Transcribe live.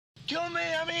Kill me!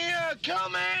 I'm here! Kill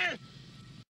me!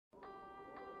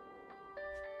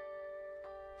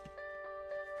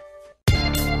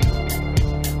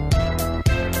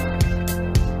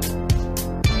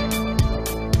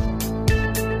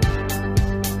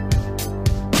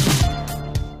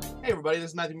 Hey everybody, this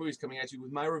is Matthew Movies coming at you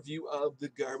with my review of the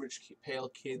Garbage Pail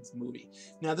Kids movie.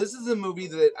 Now this is a movie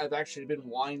that I've actually been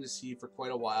wanting to see for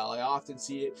quite a while. I often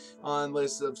see it on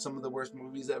lists of some of the worst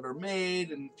movies ever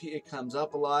made, and it comes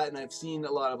up a lot, and I've seen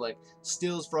a lot of like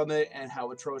stills from it and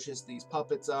how atrocious these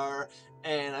puppets are,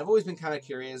 and I've always been kind of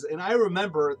curious. And I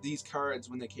remember these cards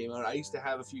when they came out. I used to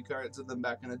have a few cards of them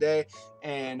back in the day,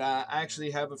 and I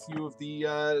actually have a few of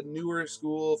the newer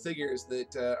school figures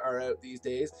that are out these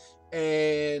days.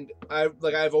 And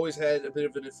I've always had a bit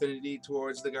of an affinity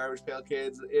towards the Garbage Pail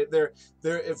Kids. They're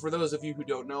for those of you who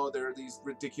don't know, they're these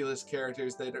ridiculous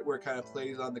characters that were kind of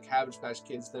plays on the Cabbage Patch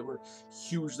Kids that were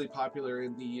hugely popular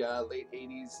in the late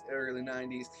 80s, early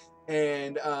 90s.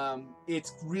 And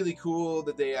it's really cool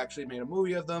that they actually made a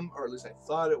movie of them, or at least I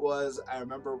thought it was. I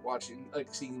remember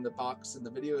seeing the box in the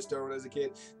video store when I was a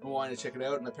kid and wanting to check it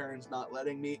out, and my parents not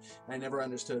letting me, and I never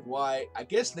understood why. I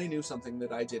guess they knew something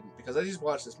that I didn't, because I just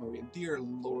watched this movie, and dear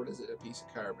Lord, is it a piece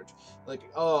of garbage. Like,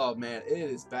 oh man, it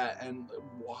is bad and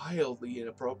wildly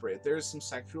inappropriate. There's some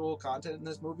sexual content in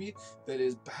this movie that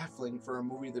is baffling for a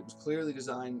movie that was clearly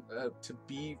designed to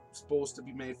be supposed to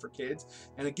be made for kids.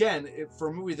 And again, for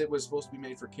a movie that was supposed to be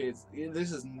made for kids,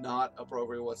 this is not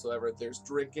appropriate whatsoever. There's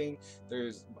drinking,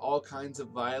 there's all kinds of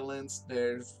violence,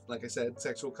 there's, like I said,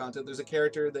 sexual content. There's a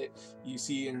character that you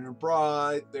see in her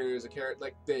bra. There's a character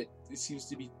like that seems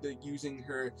to be using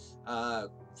her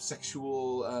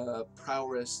sexual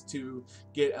prowess to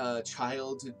get a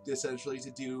child to essentially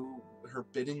to do her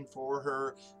bidding for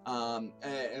her, and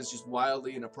it's just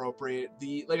wildly inappropriate.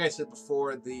 Like I said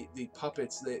before, the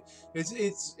puppets that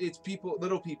it's people,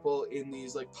 little people in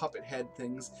these like puppet head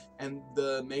things, and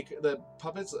the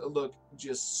puppets look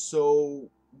just so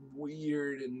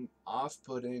weird and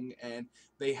off-putting, and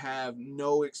they have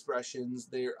no expressions.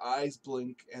 Their eyes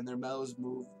blink and their mouths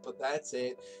move, but that's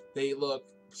it. They look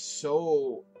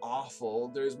so awful.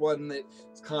 There's one that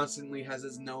constantly has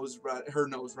her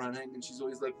nose running, and she's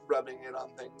always like rubbing it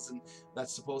on things, and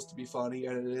that's supposed to be funny,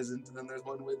 and it isn't. And then there's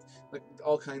one with like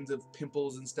all kinds of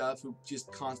pimples and stuff who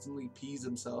just constantly pees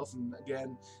himself, and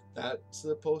again, that's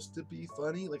supposed to be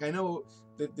funny. Like, I know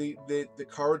that the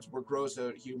cards were gross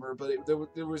out humor, but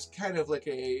there was kind of like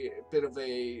a bit of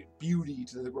a beauty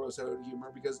to the gross out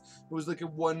humor, because it was like a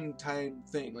one-time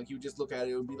thing. Like, you just look at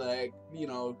it and be like, you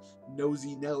know,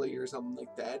 Nosy Nelly or something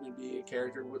like that, and it'd be a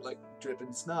character with like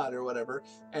dripping snot or whatever,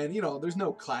 and you know, there's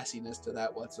no classiness to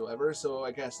that whatsoever. So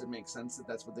I guess it makes sense that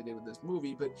that's what they did with this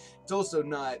movie, but it's also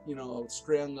not, you know,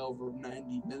 strung over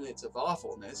 90 minutes of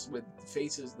awfulness with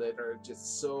faces that are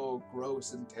just so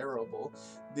gross and terrible.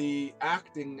 The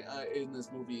acting in this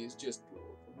movie is just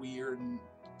weird and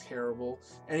terrible.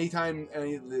 Anytime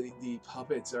any of the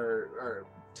puppets are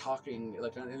talking,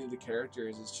 like on any of the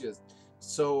characters, it's just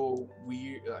so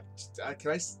weird.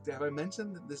 Have I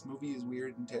mentioned that this movie is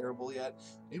weird and terrible yet?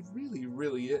 It really,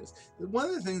 really is. One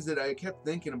of the things that I kept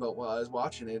thinking about while I was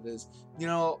watching it is, you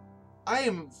know, I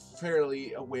am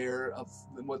fairly aware of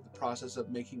what the process of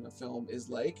making a film is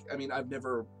like. I mean, I've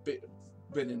never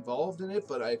been involved in it,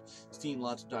 but I've seen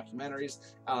lots of documentaries.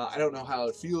 I don't know how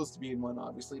it feels to be in one,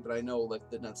 obviously, but I know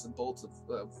like the nuts and bolts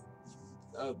of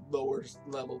lower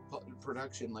level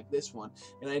production like this one,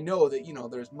 and I know that, you know,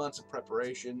 there's months of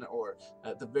preparation, or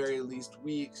at the very least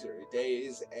weeks or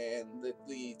days, and that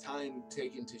the time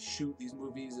taken to shoot these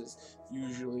movies is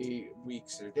usually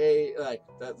weeks or days,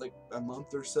 like a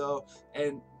month or so.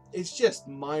 And it's just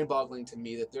mind-boggling to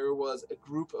me that there was a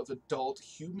group of adult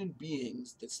human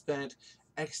beings that spent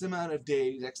X amount of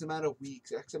days, X amount of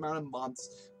weeks, X amount of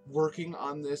months working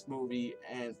on this movie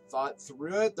and thought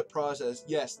throughout the process,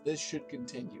 yes, this should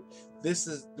continue.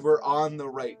 We're on the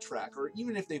right track. Or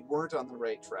even if they weren't on the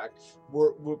right track,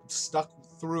 we're stuck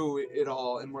through it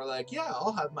all, and we're like, yeah,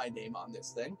 I'll have my name on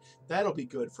this thing. That'll be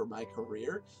good for my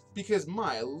career. Because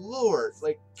my Lord,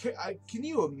 like, can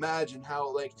you imagine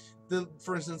how, like,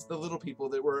 for instance, the little people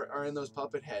that are in those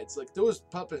puppet heads, like those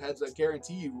puppet heads, I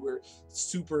guarantee you, were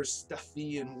super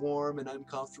stuffy and warm and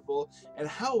uncomfortable. And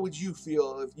how would you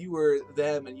feel if you were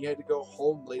them and you had to go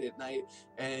home late at night,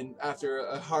 and after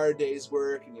a hard day's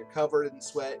work, and you're covered in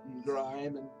sweat and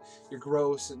grime, and you're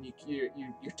gross, and you're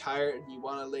tired, and you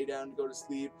want to lay down and go to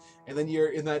sleep, and then you're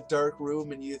in that dark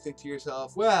room, and you think to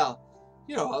yourself, well,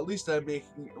 you know, at least I'm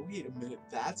making, wait a minute,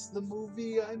 that's the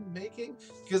movie I'm making?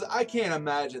 Because I can't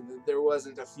imagine that there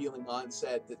wasn't a feeling on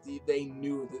set that they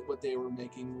knew that what they were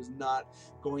making was not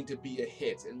going to be a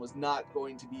hit and was not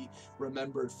going to be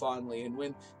remembered fondly. And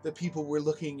when the people were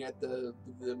looking at the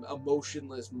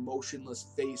motionless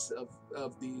face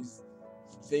of these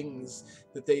things,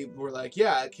 that they were like,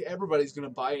 yeah, everybody's gonna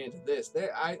buy into this.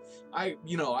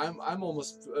 You know, I'm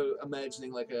almost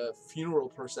imagining like a funeral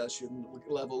procession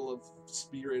level of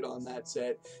spirit on that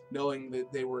set, knowing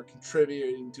that they were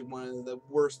contributing to one of the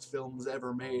worst films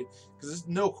ever made. Because there's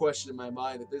no question in my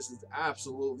mind that this is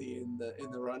absolutely in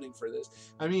the running for this.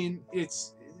 I mean,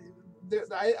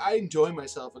 I enjoy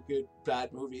myself a good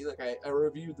bad movie. Like I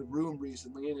reviewed The Room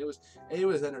recently, and it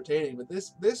was entertaining. But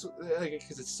this like,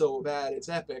 because it's so bad, it's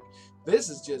epic. This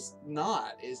is just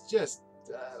not. It's just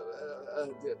a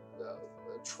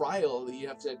trial that you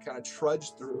have to kind of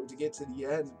trudge through to get to the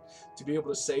end to be able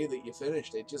to say that you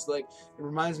finished it. Just like it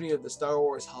reminds me of the Star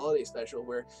Wars Holiday Special,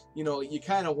 where you know you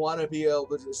kind of want to be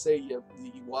able to say you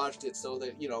watched it, so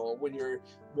that you know when you're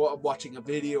watching a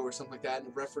video or something like that and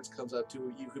a reference comes up to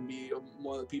it, you can be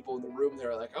one of the people in the room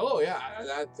there like, oh yeah,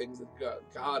 that thing's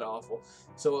god awful.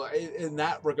 So in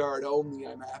that regard only,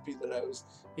 I'm happy that I was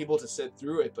able to sit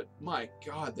through it. But my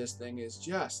god, this thing is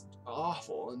just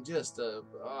awful, and just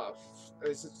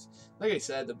it's just, like I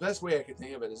said, the best way I could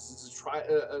think of it is to try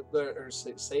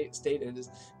state it is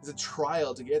a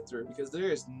trial to get through, because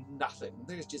there's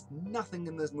just nothing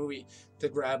in this movie to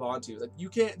grab onto. Like you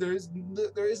can't, there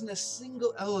isn't a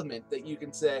single element that you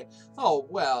can say, oh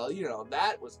well, you know,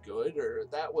 that was good, or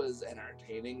that was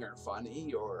entertaining, or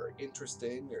funny, or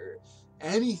interesting, or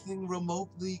anything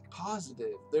remotely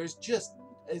positive. There's just,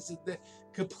 it's the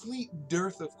complete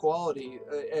dearth of quality,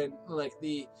 and like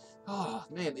oh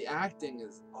man, the acting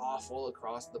is awful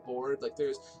across the board. Like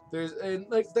there's and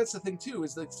like that's the thing too,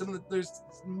 is like there's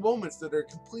moments that are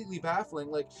completely baffling.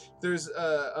 Like there's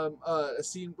a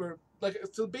scene where, like,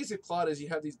 so the basic plot is you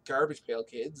have these Garbage Pail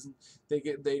Kids, and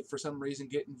they for some reason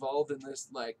get involved in this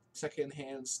like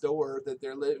secondhand store that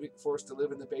they're forced to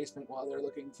live in the basement while they're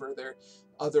looking for their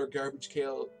other Garbage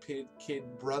Pail Kid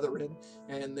brethren,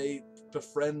 and they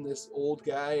befriend this old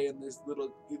guy and this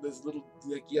little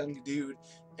like young dude.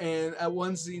 And at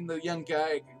one scene, the young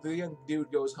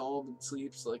dude goes home and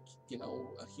sleeps like, you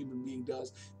know, a human being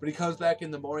does. But he comes back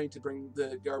in the morning to bring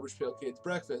the Garbage Pail Kids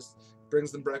breakfast.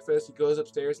 Brings them breakfast. He goes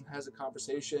upstairs and has a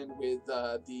conversation with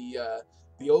the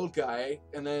old guy.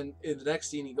 And then in the next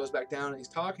scene, he goes back down and he's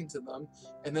talking to them.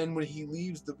 And then when he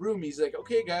leaves the room, he's like,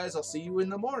 "Okay, guys, I'll see you in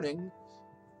the morning."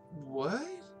 What?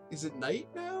 Is it night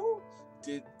now?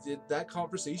 Did that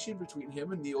conversation between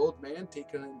him and the old man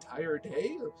take an entire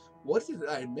day? What did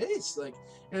I miss? Like,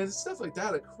 and stuff like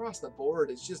that across the board.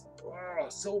 It's just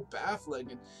so baffling.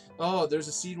 And there's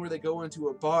a scene where they go into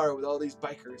a bar with all these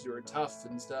bikers who are tough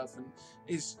and stuff, and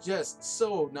it's just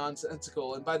so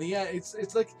nonsensical. And by the end,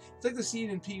 it's like the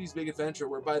scene in Pee-wee's Big Adventure,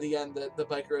 where by the end the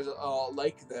bikers all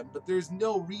like them, but there's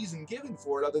no reason given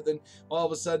for it other than all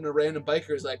of a sudden a random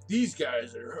biker is like, "These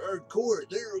guys are hardcore.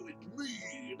 They're with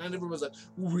me." And everyone's like,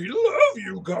 "We love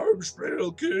you, Garbage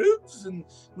Pail Kids." And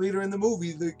later in the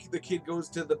movie, the kid goes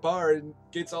to the bar and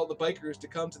gets all the bikers to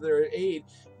come to their aid.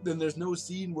 Then there's no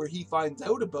scene where he finds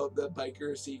out about the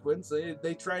biker sequence.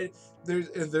 They try.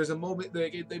 There's a moment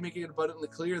they make it abundantly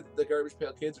clear that the Garbage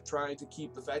Pail Kids are trying to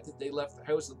keep the fact that they left the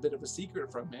house a bit of a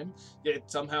secret from him.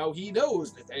 Yet somehow he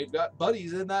knows that they've got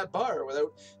buddies in that bar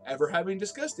without ever having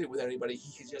discussed it with anybody.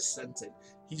 He can just sense it.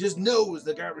 He just knows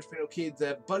the Garbage Pail Kids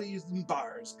have buddies in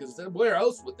bars, because where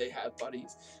else would they have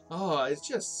buddies? It's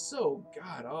just so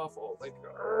god awful. Like,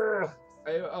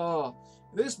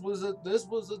 this was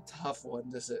a tough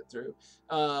one to sit through.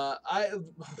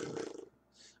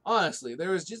 Honestly,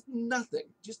 there was just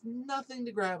nothing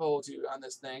to grab hold to on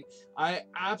this thing. I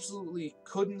absolutely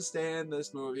couldn't stand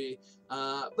this movie.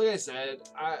 Like I said,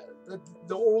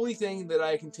 the only thing that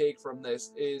I can take from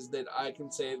this is that I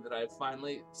can say that I've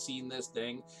finally seen this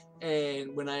thing.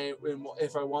 And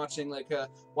if I'm watching like a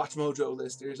Watch Mojo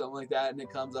list or something like that, and it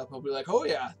comes up, I'll be like, "Oh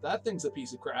yeah, that thing's a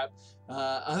piece of crap."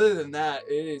 Other than that,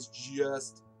 it is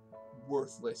just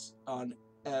worthless on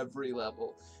every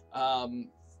level.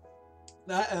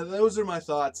 Those are my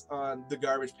thoughts on the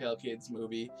Garbage Pail Kids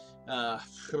movie.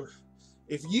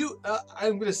 If you,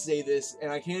 I'm going to say this,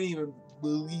 and I can't even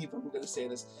believe I'm going to say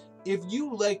this. If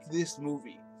you like this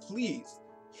movie, please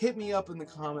hit me up in the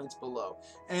comments below.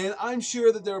 And I'm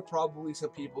sure that there are probably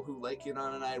some people who like it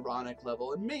on an ironic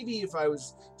level. And maybe if I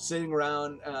was sitting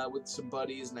around with some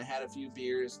buddies and I had a few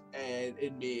beers and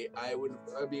in me, I'd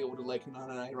be able to like it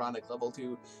on an ironic level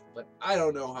too. But I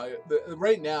don't know how.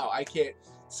 Right now, I can't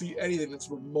see anything that's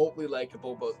remotely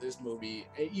likable about this movie,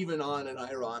 even on an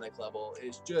ironic level,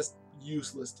 is just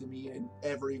useless to me in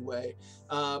every way.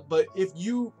 But if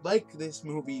you like this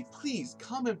movie, please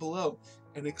comment below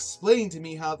and explain to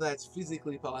me how that's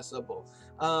physically possible.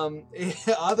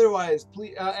 Otherwise,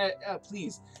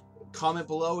 please comment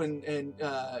below and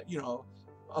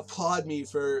applaud me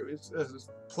for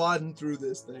plodding through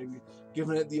this thing,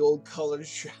 giving it the old color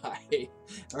shy,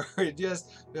 or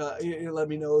just let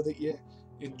me know that you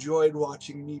enjoyed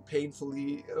watching me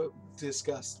painfully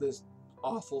discuss this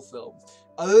awful film.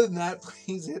 Other than that,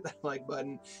 please hit that like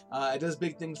button. It does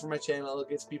big things for my channel. It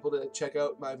gets people to check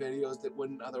out my videos that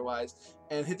wouldn't otherwise.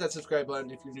 And hit that subscribe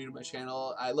button if you're new to my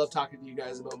channel. I love talking to you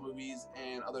guys about movies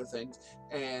and other things.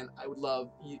 And I would love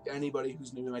anybody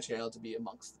who's new to my channel to be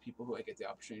amongst the people who I get the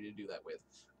opportunity to do that with.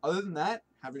 Other than that,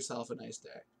 have yourself a nice day.